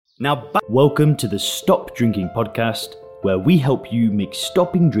Welcome to the Stop Drinking podcast, where we help you make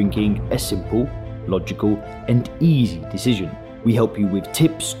stopping drinking a simple, logical, and easy decision. We help you with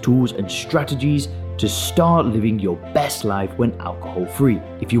tips, tools, and strategies to start living your best life when alcohol-free.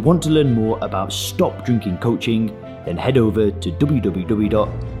 If you want to learn more about Stop Drinking coaching, then head over to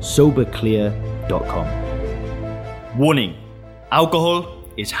www.soberclear.com. Warning: alcohol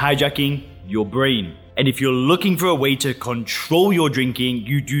is hijacking your brain. And if you're looking for a way to control your drinking,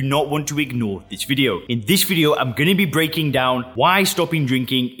 you do not want to ignore this video. In this video, I'm going to be breaking down why stopping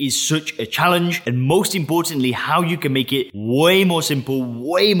drinking is such a challenge, and most importantly, how you can make it way more simple,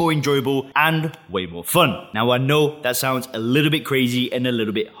 way more enjoyable, and way more fun. Now, I know that sounds a little bit crazy and a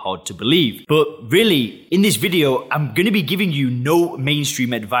little bit hard to believe, but really, in this video, I'm going to be giving you no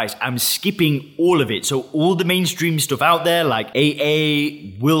mainstream advice. I'm skipping all of it. So all the mainstream stuff out there like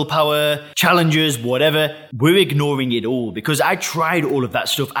AA, willpower, challenges, whatever, we're ignoring it all because I tried all of that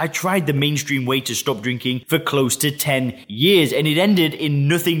stuff. I tried the mainstream way to stop drinking for close to 10 years and it ended in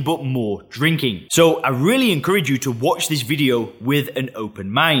nothing but more drinking. So I really encourage you to watch this video with an open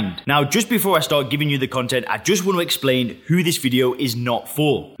mind. Now, just before I start giving you the content, I just want to explain who this video is not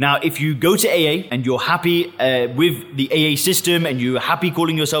for. Now, if you go to AA and you're happy with the AA system and you're happy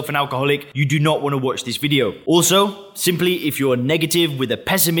calling yourself an alcoholic, you do not want to watch this video. Also, simply if you're negative with a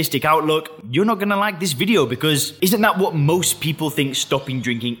pessimistic outlook, you're not going to like this video because isn't that what most people think stopping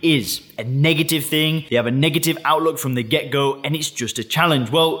drinking is? A negative thing. They have a negative outlook from the get-go and it's just a challenge.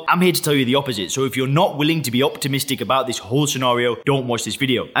 Well, I'm here to tell you the opposite. So if you're not willing to be optimistic about this whole scenario, don't watch this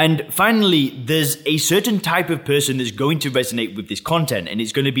video. And finally, there's a certain type of person that's going to resonate with this content, and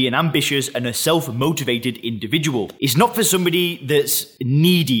it's going to be an ambitious and a self-motivated individual. It's not for somebody that's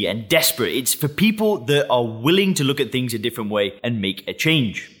needy and desperate. It's for people that are willing to look at things a different way and make a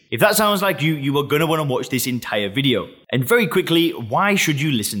change. If that sounds like you are going to want to watch this entire video. And very quickly, why should you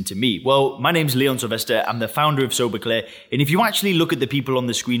listen to me? Well, my name's Leon Sylvester. I'm the founder of SoberClear. And if you actually look at the people on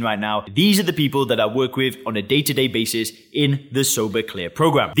the screen right now, these are the people that I work with on a day-to-day basis in the SoberClear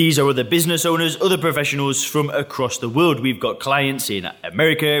program. These are other business owners, other professionals from across the world. We've got clients in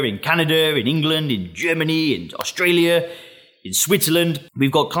America, in Canada, in England, in Germany, in Australia, in Switzerland.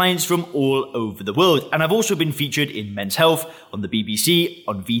 We've got clients from all over the world. And I've also been featured in Men's Health, on the BBC,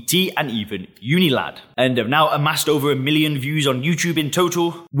 on VT, and even Unilad. And I've now amassed over 1 million views on YouTube in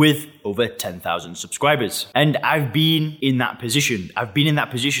total with over 10,000 subscribers. And I've been in that position. I've been in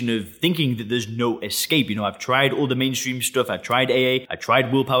that position of thinking that there's no escape. You know, I've tried all the mainstream stuff. I tried AA. I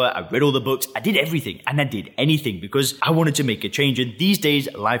tried willpower. I read all the books. I did everything. And I did anything because I wanted to make a change. And these days,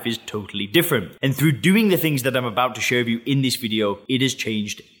 life is totally different. And through doing the things that I'm about to share with you in this video, it has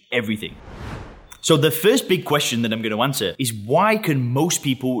changed everything. So the first big question that I'm going to answer is, why can most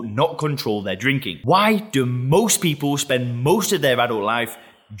people not control their drinking? Why do most people spend most of their adult life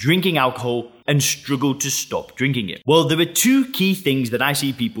drinking alcohol and struggle to stop drinking it? Well, there are two key things that I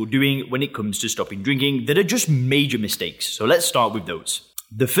see people doing when it comes to stopping drinking that are just major mistakes. So let's start with those.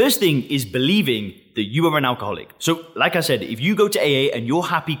 The first thing is believing that you are an alcoholic. So, like I said, if you go to AA and you're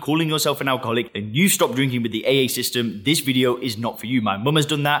happy calling yourself an alcoholic and you stop drinking with the AA system, this video is not for you. My mum has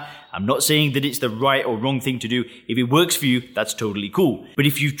done that. I'm not saying that it's the right or wrong thing to do. If it works for you, that's totally cool. But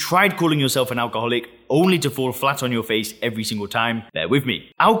if you've tried calling yourself an alcoholic only to fall flat on your face every single time, bear with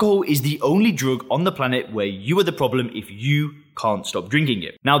me. Alcohol is the only drug on the planet where you are the problem if you can't stop drinking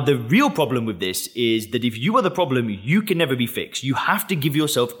it. Now, the real problem with this is that if you are the problem, you can never be fixed. You have to give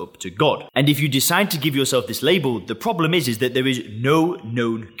yourself up to God. And if you decide to give yourself this label, the problem is that there is no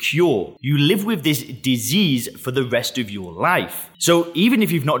known cure. You live with this disease for the rest of your life. So even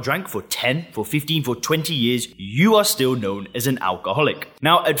if you've not drank for 10, for 15, for 20 years, you are still known as an alcoholic.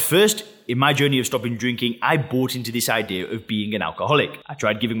 Now, at first, in my journey of stopping drinking, I bought into this idea of being an alcoholic. I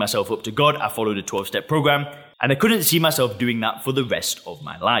tried giving myself up to God. I followed a 12-step program, and I couldn't see myself doing that for the rest of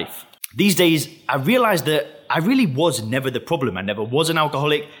my life. These days, I realized that I really was never the problem. I never was an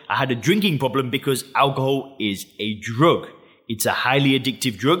alcoholic. I had a drinking problem because alcohol is a drug. It's a highly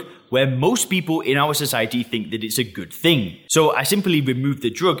addictive drug where most people in our society think that it's a good thing. So I simply removed the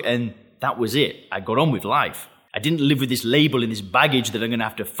drug and that was it. I got on with life. I didn't live with this label and this baggage that I'm going to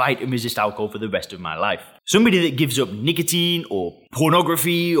have to fight and resist alcohol for the rest of my life. Somebody that gives up nicotine or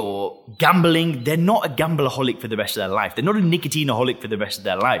pornography or gambling, they're not a gambleaholic for the rest of their life. They're not a nicotineaholic for the rest of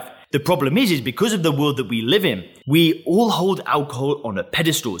their life. The problem is because of the world that we live in, we all hold alcohol on a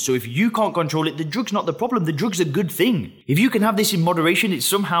pedestal. So if you can't control it, the drug's not the problem. The drug's a good thing. If you can have this in moderation, it's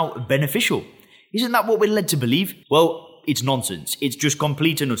somehow beneficial. Isn't that what we're led to believe? Well, it's nonsense. It's just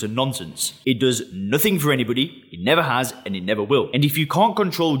complete and utter nonsense. It does nothing for anybody, it never has, and it never will. And if you can't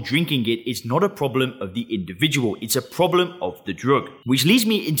control drinking it, it's not a problem of the individual, it's a problem of the drug. Which leads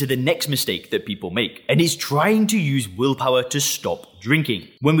me into the next mistake that people make, and it's trying to use willpower to stop drinking.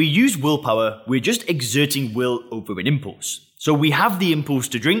 When we use willpower, we're just exerting will over an impulse. So we have the impulse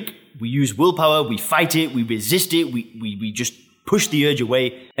to drink, we use willpower, we fight it, we resist it, we just push the urge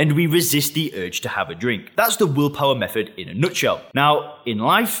away, and we resist the urge to have a drink. That's the willpower method in a nutshell. Now, in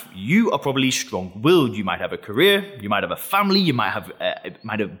life, you are probably strong-willed. You might have a career, you might have a family, you might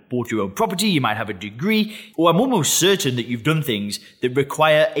have bought your own property, you might have a degree, or I'm almost certain that you've done things that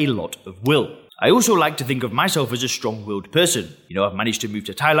require a lot of will. I also like to think of myself as a strong-willed person. I've managed to move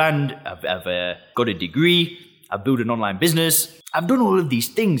to Thailand, I've got a degree, I've built an online business, I've done all of these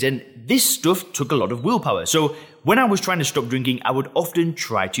things, and this stuff took a lot of willpower. So when I was trying to stop drinking, I would often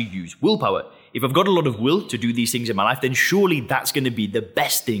try to use willpower. If I've got a lot of will to do these things in my life, then surely that's going to be the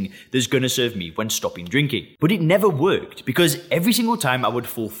best thing that's going to serve me when stopping drinking. But it never worked, because every single time I would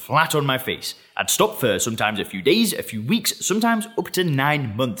fall flat on my face. I'd stop for sometimes a few days, a few weeks, sometimes up to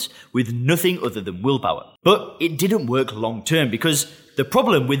 9 months with nothing other than willpower. But it didn't work long term, because the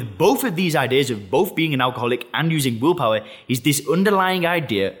problem with both of these ideas of both being an alcoholic and using willpower is this underlying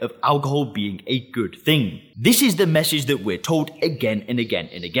idea of alcohol being a good thing. This is the message that we're told again and again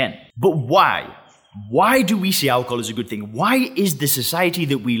and again. But why? Why do we see alcohol as a good thing? Why is the society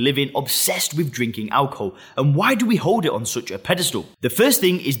that we live in obsessed with drinking alcohol? And why do we hold it on such a pedestal? The first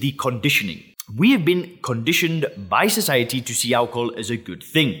thing is the conditioning. We have been conditioned by society to see alcohol as a good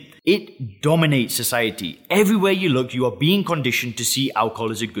thing. It dominates society. Everywhere you look, you are being conditioned to see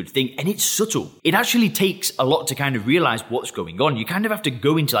alcohol as a good thing, and it's subtle. It actually takes a lot to kind of realize what's going on. You kind of have to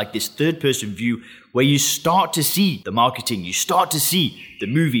go into like this third-person view where you start to see the marketing, you start to see the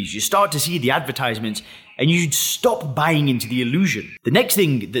movies, you start to see the advertisements, and you stop buying into the illusion. The next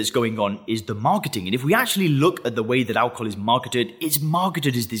thing that's going on is the marketing. And if we actually look at the way that alcohol is marketed, it's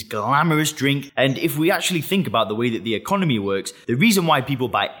marketed as this glamorous drink. And if we actually think about the way that the economy works, the reason why people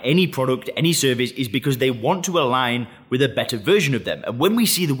buy any product, any service, is because they want to align with a better version of them. And when we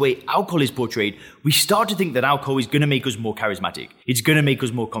see the way alcohol is portrayed, we start to think that alcohol is going to make us more charismatic. It's going to make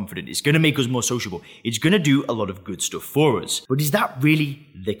us more confident. It's going to make us more sociable. It's going to do a lot of good stuff for us. But is that really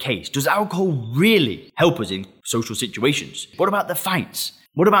the case? Does alcohol really help us in social situations? What about the fights?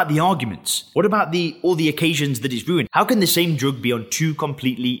 What about the arguments? What about all the occasions that it's ruined? How can the same drug be on two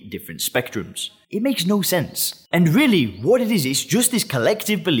completely different spectrums? It makes no sense. And really, what it is, it's just this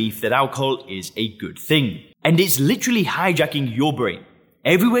collective belief that alcohol is a good thing. And it's literally hijacking your brain.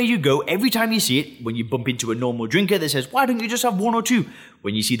 Everywhere you go, every time you see it, when you bump into a normal drinker that says, why don't you just have one or two?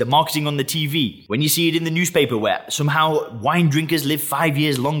 When you see the marketing on the TV, when you see it in the newspaper where somehow wine drinkers live 5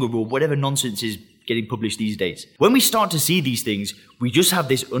 years longer or whatever nonsense is getting published these days. When we start to see these things, we just have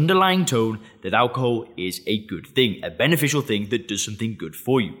this underlying tone that alcohol is a good thing, a beneficial thing that does something good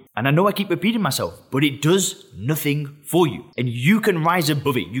for you. And I know I keep repeating myself, but it does nothing for you. And you can rise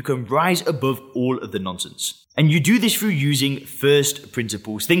above it. You can rise above all of the nonsense. And you do this through using first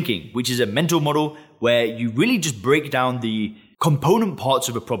principles thinking, which is a mental model where you really just break down the component parts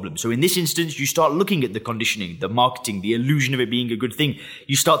of a problem. So in this instance, you start looking at the conditioning, the marketing, the illusion of it being a good thing.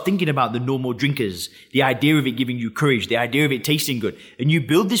 You start thinking about the normal drinkers, the idea of it giving you courage, the idea of it tasting good. And you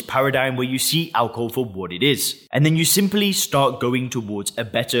build this paradigm where you see alcohol for what it is. And then you simply start going towards a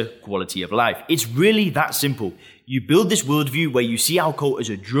better quality of life. It's really that simple. You build this worldview where you see alcohol as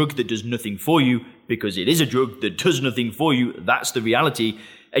a drug that does nothing for you, because it is a drug that does nothing for you. That's the reality.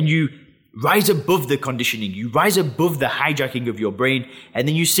 And you rise above the conditioning, you rise above the hijacking of your brain, and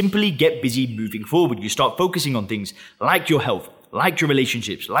then you simply get busy moving forward. You start focusing on things like your health, like your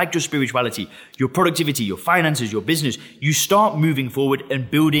relationships, like your spirituality, your productivity, your finances, your business. You start moving forward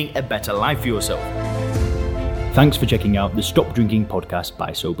and building a better life for yourself. Thanks for checking out the Stop Drinking podcast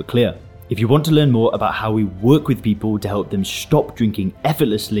by Sober Clear. If you want to learn more about how we work with people to help them stop drinking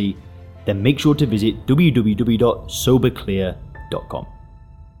effortlessly, then make sure to visit www.soberclear.com.